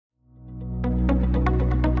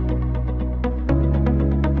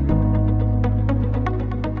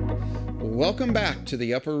Welcome back to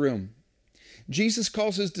the upper room. Jesus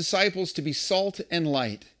calls his disciples to be salt and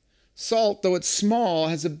light. Salt, though it's small,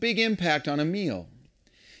 has a big impact on a meal.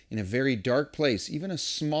 In a very dark place, even a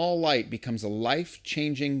small light becomes a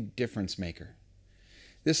life-changing difference maker.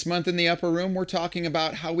 This month in the upper room, we're talking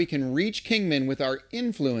about how we can reach Kingman with our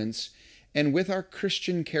influence and with our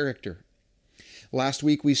Christian character. Last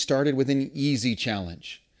week, we started with an easy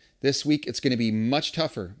challenge. This week, it's going to be much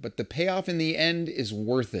tougher, but the payoff in the end is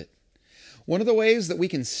worth it. One of the ways that we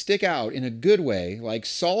can stick out in a good way, like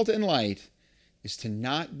salt and light, is to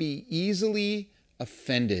not be easily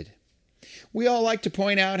offended. We all like to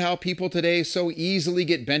point out how people today so easily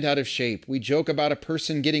get bent out of shape. We joke about a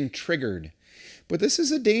person getting triggered. But this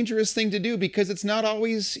is a dangerous thing to do because it's not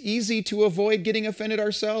always easy to avoid getting offended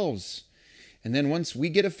ourselves. And then once we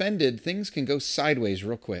get offended, things can go sideways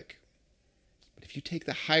real quick. If you take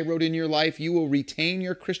the high road in your life, you will retain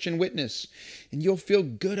your Christian witness and you'll feel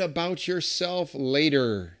good about yourself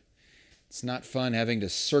later. It's not fun having to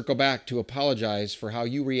circle back to apologize for how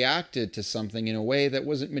you reacted to something in a way that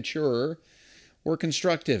wasn't mature or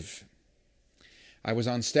constructive. I was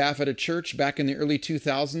on staff at a church back in the early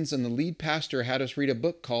 2000s, and the lead pastor had us read a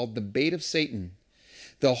book called The Bait of Satan.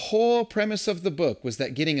 The whole premise of the book was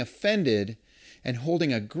that getting offended and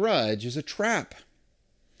holding a grudge is a trap.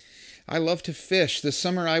 I love to fish. This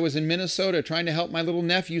summer I was in Minnesota trying to help my little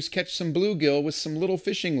nephews catch some bluegill with some little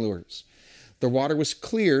fishing lures. The water was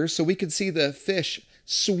clear so we could see the fish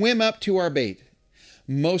swim up to our bait.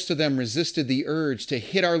 Most of them resisted the urge to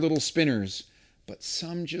hit our little spinners, but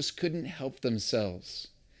some just couldn't help themselves.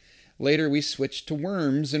 Later we switched to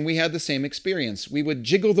worms and we had the same experience. We would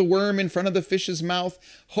jiggle the worm in front of the fish's mouth,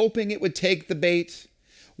 hoping it would take the bait.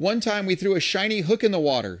 One time we threw a shiny hook in the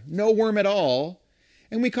water, no worm at all,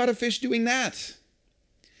 and we caught a fish doing that.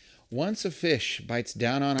 Once a fish bites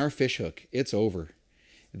down on our fish hook, it's over.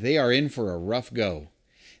 They are in for a rough go.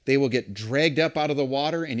 They will get dragged up out of the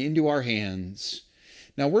water and into our hands.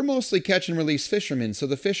 Now, we're mostly catch and release fishermen, so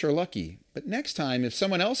the fish are lucky. But next time, if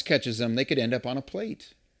someone else catches them, they could end up on a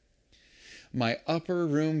plate. My upper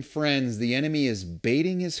room friends, the enemy is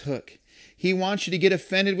baiting his hook. He wants you to get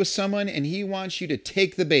offended with someone, and he wants you to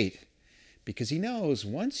take the bait. Because he knows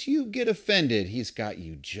once you get offended, he's got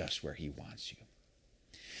you just where he wants you.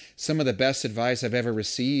 Some of the best advice I've ever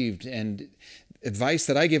received, and advice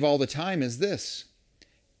that I give all the time, is this: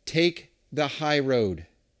 take the high road.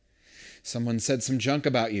 Someone said some junk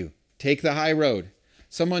about you. Take the high road.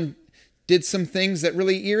 Someone did some things that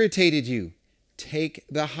really irritated you. Take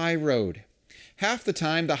the high road. Half the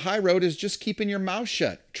time, the high road is just keeping your mouth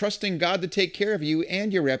shut, trusting God to take care of you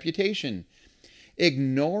and your reputation.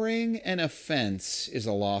 Ignoring an offense is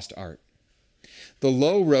a lost art. The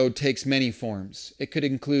low road takes many forms. It could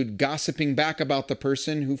include gossiping back about the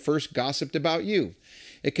person who first gossiped about you.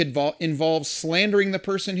 It could involve slandering the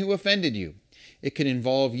person who offended you. It could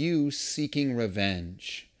involve you seeking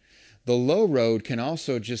revenge. The low road can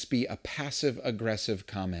also just be a passive-aggressive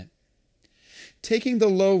comment. Taking the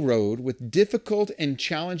low road with difficult and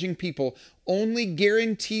challenging people only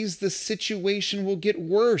guarantees the situation will get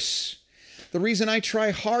worse. The reason I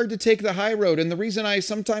try hard to take the high road, and the reason I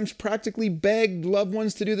sometimes practically beg loved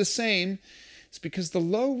ones to do the same, is because the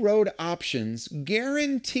low road options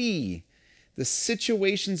guarantee the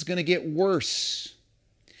situation's going to get worse.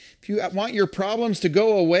 If you want your problems to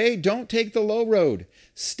go away, don't take the low road.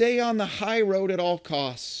 Stay on the high road at all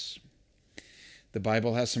costs. The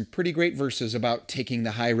Bible has some pretty great verses about taking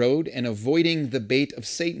the high road and avoiding the bait of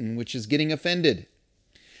Satan, which is getting offended.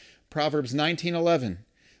 Proverbs 19:11.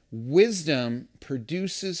 Wisdom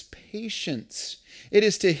produces patience. It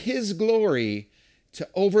is to his glory to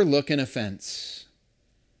overlook an offense.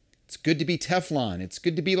 It's good to be Teflon. It's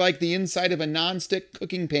good to be like the inside of a nonstick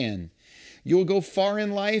cooking pan. You will go far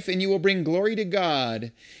in life and you will bring glory to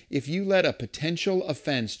God if you let a potential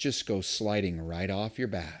offense just go sliding right off your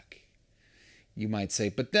back. You might say,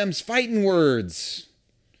 but them's fighting words.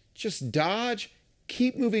 Just dodge,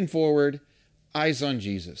 keep moving forward, eyes on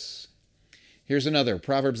Jesus. Here's another,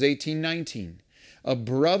 Proverbs 18:19. A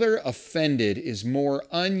brother offended is more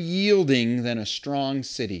unyielding than a strong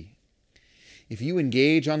city. If you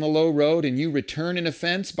engage on the low road and you return an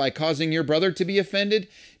offense by causing your brother to be offended,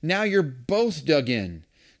 now you're both dug in.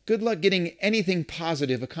 Good luck getting anything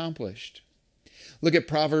positive accomplished. Look at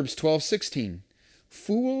Proverbs 12:16.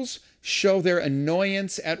 Fools show their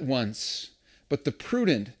annoyance at once, but the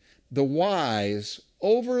prudent, the wise,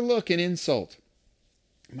 overlook an insult.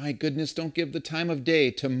 My goodness, don't give the time of day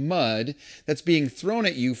to mud that's being thrown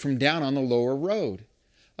at you from down on the lower road.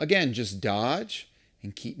 Again, just dodge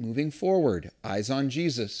and keep moving forward. Eyes on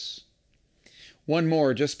Jesus. One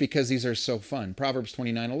more, just because these are so fun. Proverbs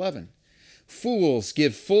 29:11. Fools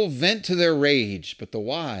give full vent to their rage, but the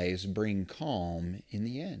wise bring calm in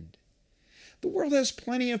the end. The world has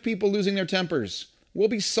plenty of people losing their tempers. We'll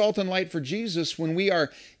be salt and light for Jesus when we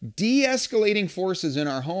are de-escalating forces in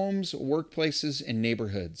our homes, workplaces, and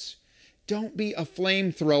neighborhoods. Don't be a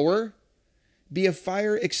flamethrower. Be a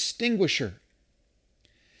fire extinguisher.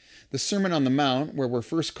 The Sermon on the Mount, where we're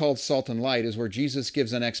first called salt and light, is where Jesus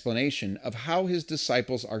gives an explanation of how his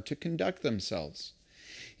disciples are to conduct themselves.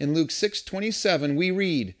 In Luke 6:27, we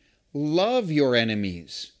read, "Love your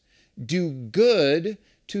enemies. Do good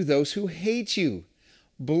to those who hate you.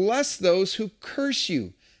 Bless those who curse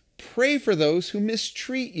you. Pray for those who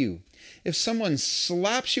mistreat you. If someone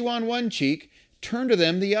slaps you on one cheek, turn to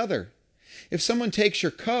them the other. If someone takes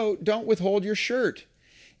your coat, don't withhold your shirt.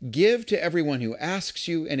 Give to everyone who asks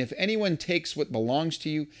you, and if anyone takes what belongs to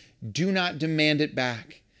you, do not demand it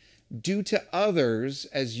back. Do to others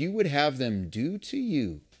as you would have them do to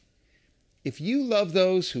you. If you love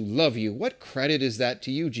those who love you, what credit is that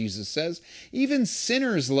to you?" Jesus says. "Even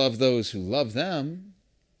sinners love those who love them."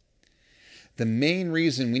 The main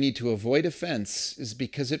reason we need to avoid offense is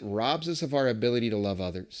because it robs us of our ability to love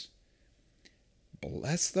others.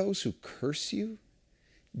 Bless those who curse you.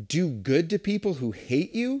 Do good to people who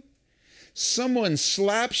hate you. Someone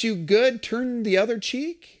slaps you good, turn the other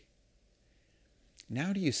cheek.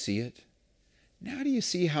 Now do you see it? Now do you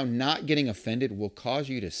see how not getting offended will cause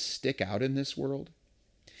you to stick out in this world?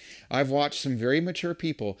 I've watched some very mature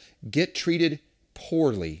people get treated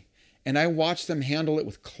poorly, and I watch them handle it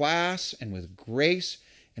with class and with grace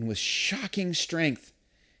and with shocking strength.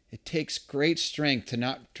 It takes great strength to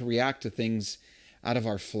not react to things out of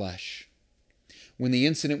our flesh. When the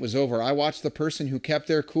incident was over, I watched the person who kept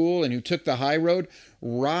their cool and who took the high road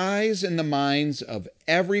rise in the minds of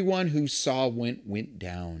everyone who saw went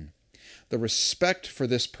down. The respect for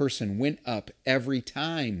this person went up every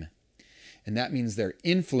time. And that means their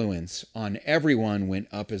influence on everyone went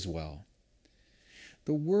up as well.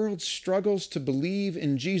 The world struggles to believe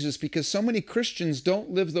in Jesus because so many Christians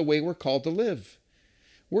don't live the way we're called to live.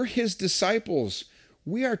 We're his disciples.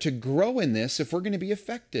 We are to grow in this if we're going to be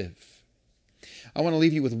effective. I want to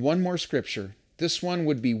leave you with one more scripture. This one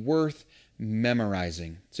would be worth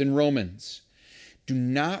memorizing. It's in Romans. "Do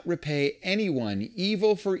not repay anyone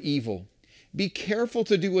evil for evil. Be careful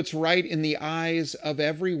to do what's right in the eyes of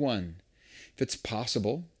everyone. If it's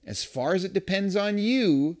possible, as far as it depends on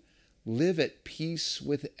you, live at peace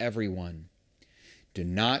with everyone. Do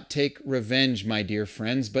not take revenge, my dear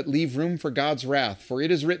friends, but leave room for God's wrath, for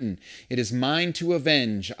it is written, 'It is mine to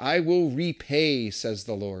avenge. I will repay,' says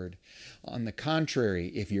the Lord. On the contrary,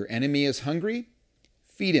 if your enemy is hungry,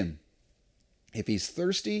 feed him. If he's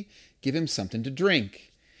thirsty, give him something to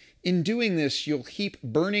drink. In doing this, you'll heap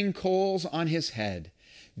burning coals on his head.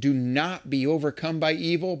 Do not be overcome by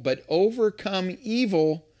evil, but overcome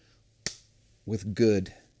evil with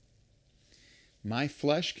good." My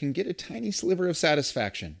flesh can get a tiny sliver of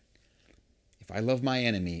satisfaction. If I love my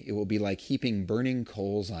enemy, it will be like heaping burning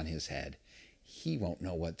coals on his head. He won't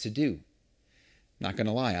know what to do. Not going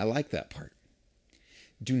to lie, I like that part.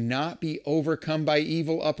 Do not be overcome by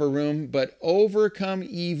evil, upper room, but overcome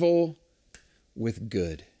evil with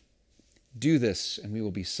good. Do this, and we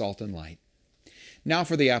will be salt and light. Now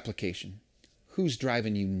for the application. Who's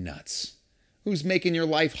driving you nuts? Who's making your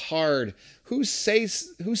life hard? Who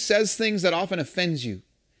says things that often offends you?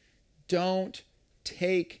 Don't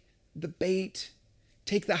take the bait.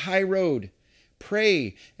 Take the high road.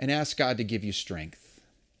 Pray and ask God to give you strength.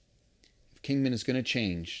 If Kingman is going to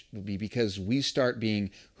change, it will be because we start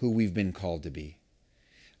being who we've been called to be.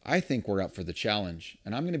 I think we're up for the challenge,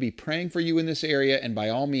 and I'm going to be praying for you in this area, and by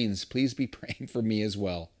all means, please be praying for me as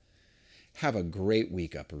well. Have a great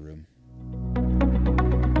week, Upper Room.